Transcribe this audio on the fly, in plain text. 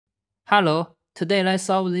Hello, today let's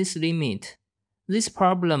solve this limit. This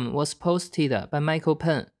problem was posted by Michael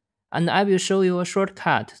Penn, and I will show you a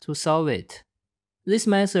shortcut to solve it. This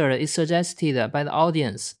method is suggested by the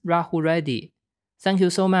audience, Rahul Reddy. Thank you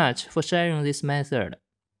so much for sharing this method.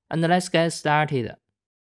 And let's get started.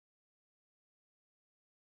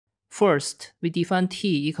 First, we define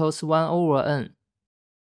t equals 1 over n.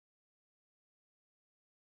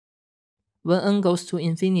 When n goes to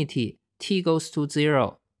infinity, t goes to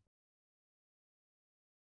 0.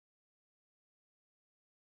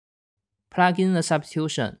 Plug in the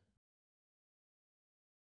substitution.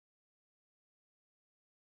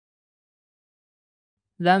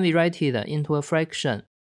 Then we write it into a fraction.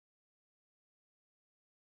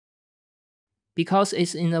 Because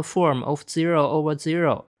it's in the form of 0 over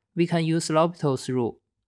 0, we can use L'Hopital's rule.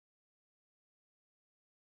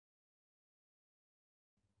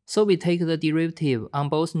 So we take the derivative on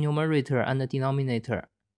both numerator and denominator.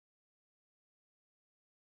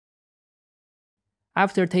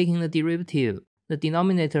 After taking the derivative, the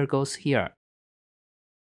denominator goes here.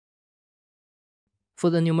 For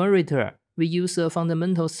the numerator, we use a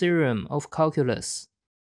fundamental theorem of calculus.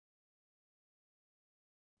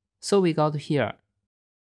 So we got here.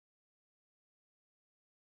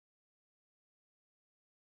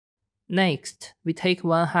 Next, we take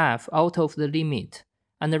 1/2 out of the limit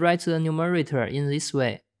and write the numerator in this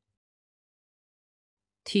way.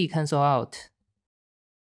 T cancel out.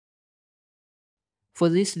 For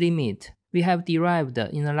this limit, we have derived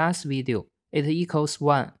in the last video, it equals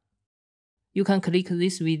 1. You can click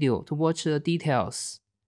this video to watch the details.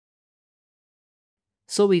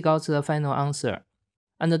 So we got the final answer.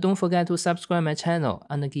 And don't forget to subscribe my channel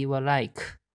and give a like.